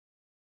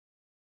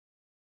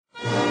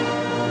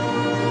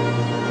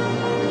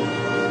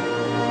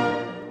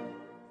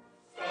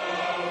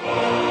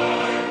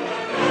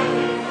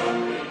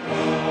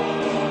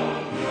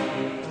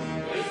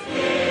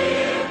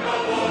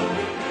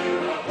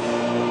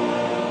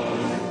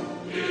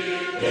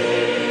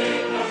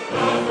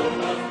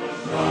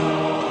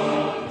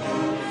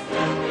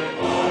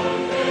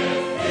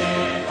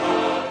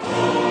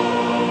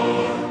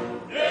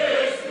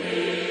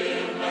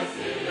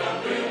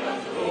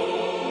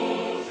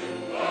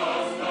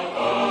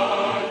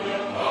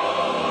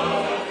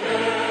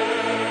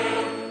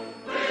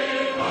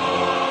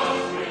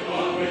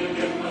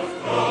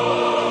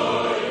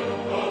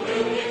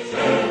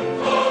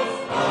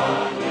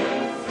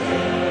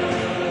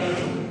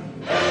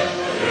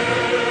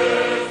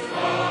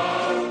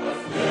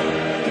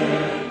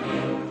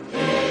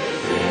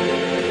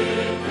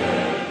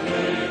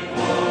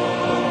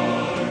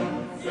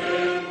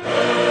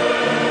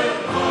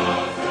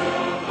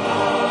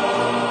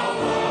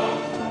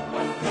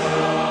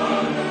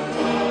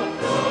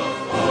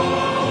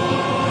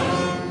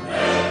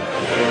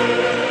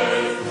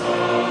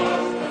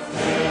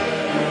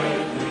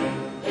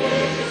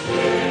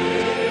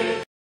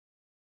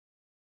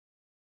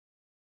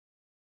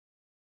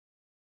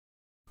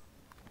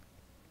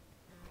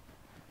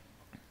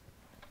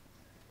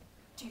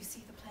Do you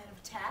see the plan of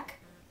attack?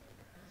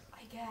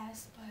 I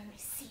guess, but I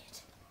see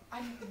it.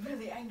 I'm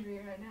really angry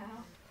right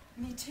now.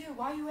 Me too.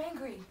 Why are you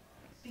angry?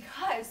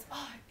 Because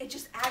it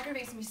just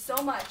aggravates me so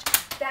much.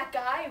 That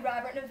guy,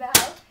 Robert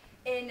Novell,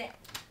 in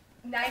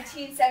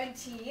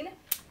 1917,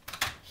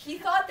 he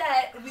thought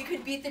that we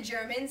could beat the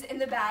Germans in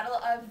the Battle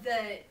of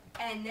the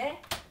Aisne,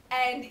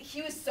 and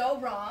he was so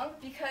wrong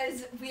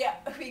because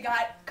we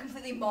got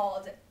completely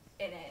mauled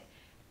in it.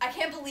 I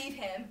can't believe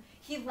him.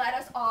 He led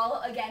us all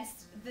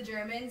against the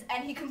Germans,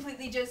 and he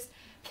completely just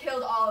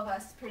killed all of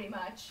us, pretty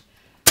much.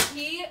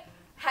 He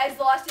has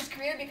lost his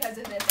career because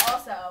of this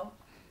also.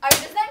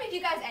 Does that make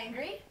you guys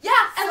angry? Yeah,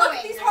 and So look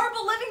at these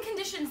horrible living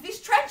conditions, these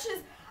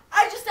trenches.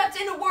 I just stepped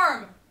in a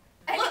worm.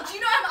 And Look, do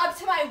you know I'm up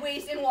to my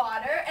waist in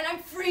water, and I'm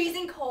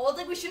freezing cold?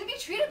 Like, we shouldn't be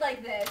treated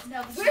like this.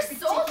 No, this We're is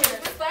soldiers.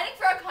 ridiculous. We're fighting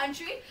for our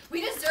country.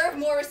 We deserve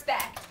more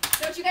respect.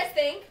 Don't you guys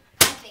think?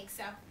 I think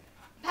so.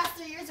 The past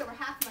 3 years, over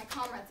half of my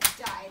comrades have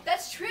died.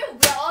 That's true.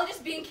 We're all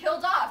just being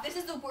killed off. This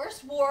is the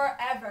worst war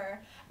ever.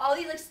 All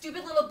these, like,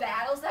 stupid little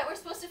battles that we're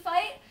supposed to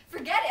fight,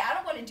 forget it. I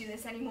don't want to do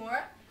this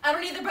anymore. I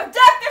don't either, but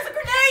Deck, there's a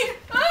grenade!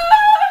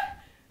 Ah!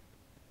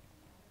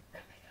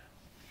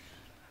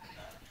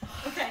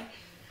 Okay,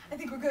 I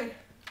think we're good.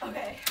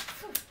 Okay.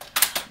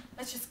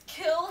 Let's just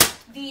kill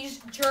these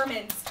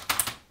Germans.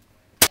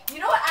 You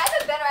know what? I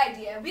have a better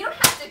idea. We don't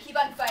have to keep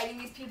on fighting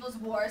these people's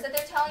wars that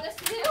they're telling us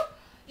to do.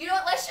 You know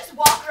what? Let's just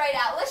walk right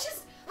out. Let's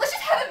just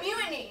have a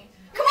mutiny.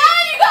 Come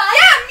on, you guys!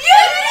 Yeah,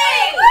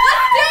 mutiny!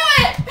 Let's do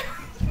it!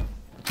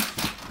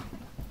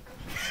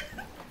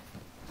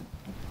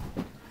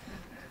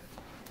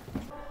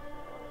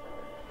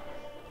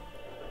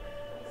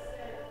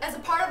 As a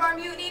part of our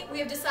mutiny, we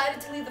have decided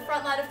to leave the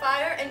front line of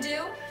fire and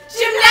do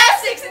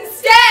gymnastics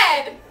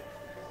instead!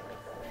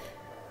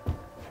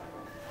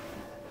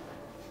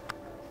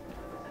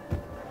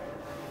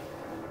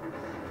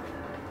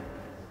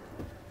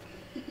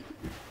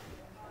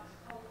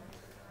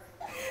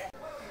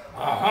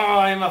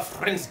 I'm a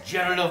French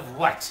general of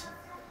what?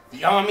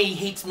 The army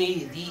hates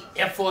me, the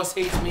Air Force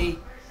hates me,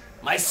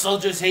 my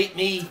soldiers hate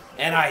me,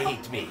 and I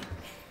hate me.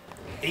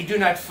 They do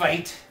not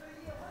fight.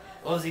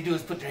 All they do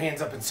is put their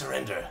hands up and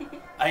surrender.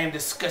 I am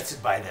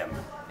disgusted by them.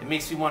 It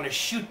makes me want to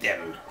shoot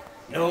them.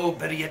 No,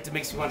 better yet, it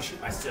makes me want to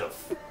shoot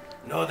myself.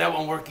 No, that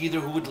won't work either.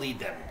 Who would lead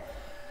them?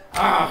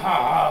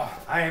 I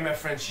am a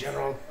French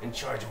general in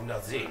charge of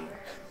nothing.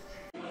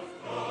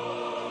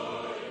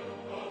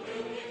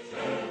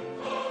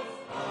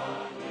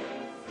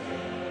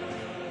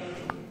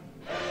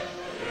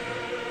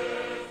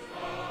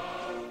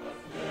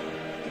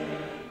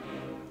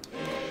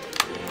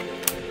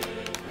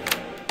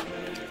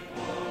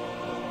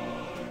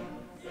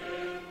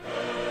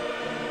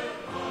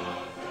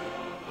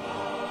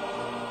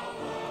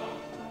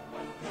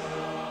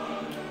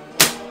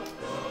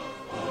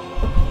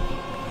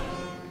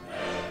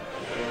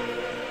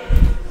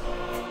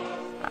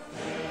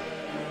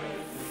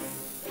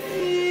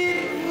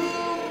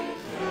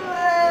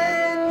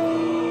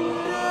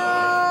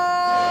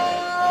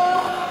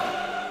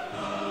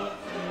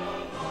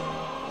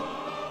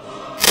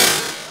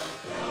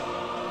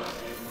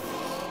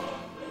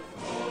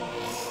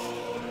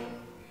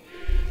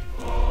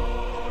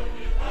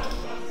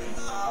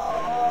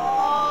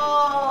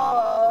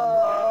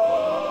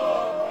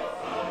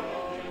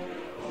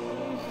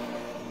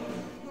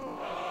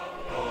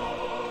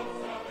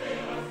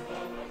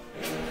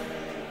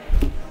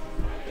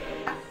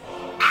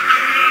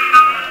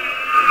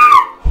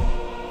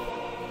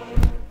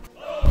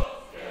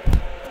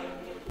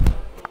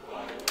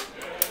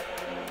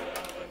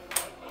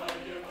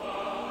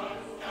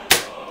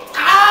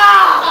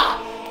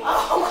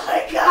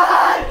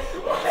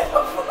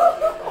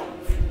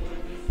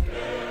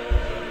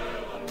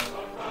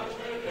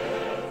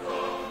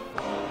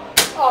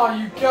 Oh,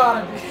 you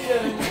gotta be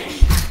kidding me.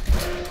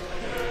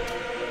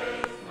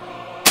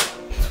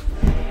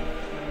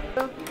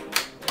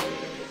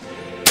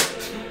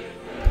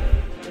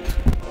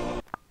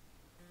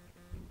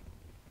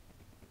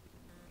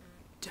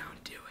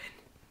 Don't do it.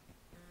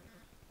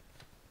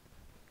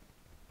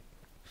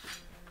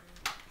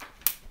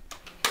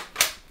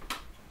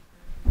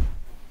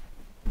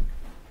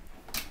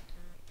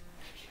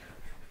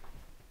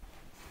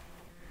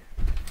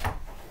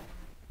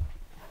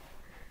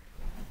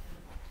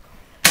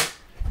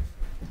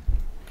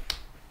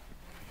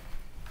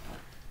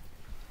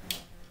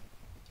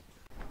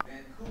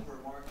 Vancouver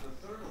marked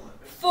the third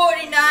Olympics.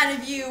 49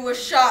 of you were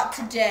shot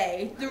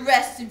today. The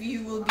rest of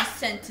you will be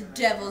sent to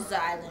Devil's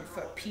Island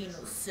for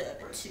penal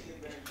servitude.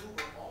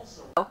 Vancouver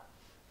also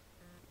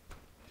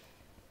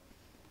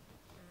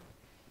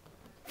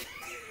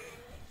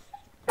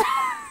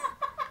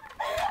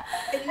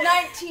In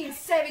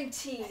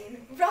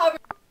 1917,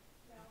 Robert...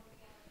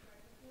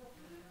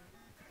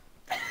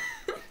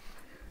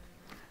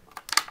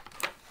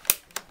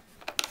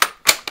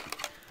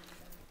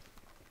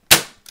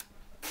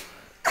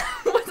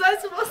 Was I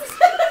supposed to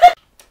say that?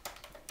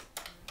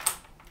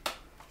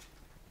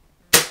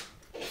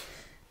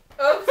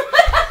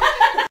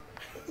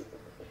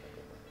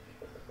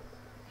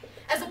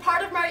 As a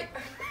part of my...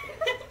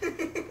 As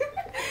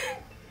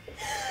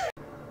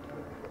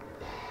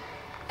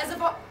a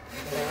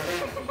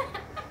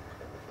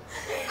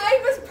I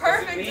was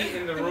perfect. Is it me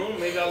in the room?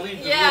 Maybe I'll leave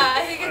the room. Yeah,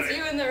 I think it's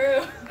you in the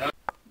room.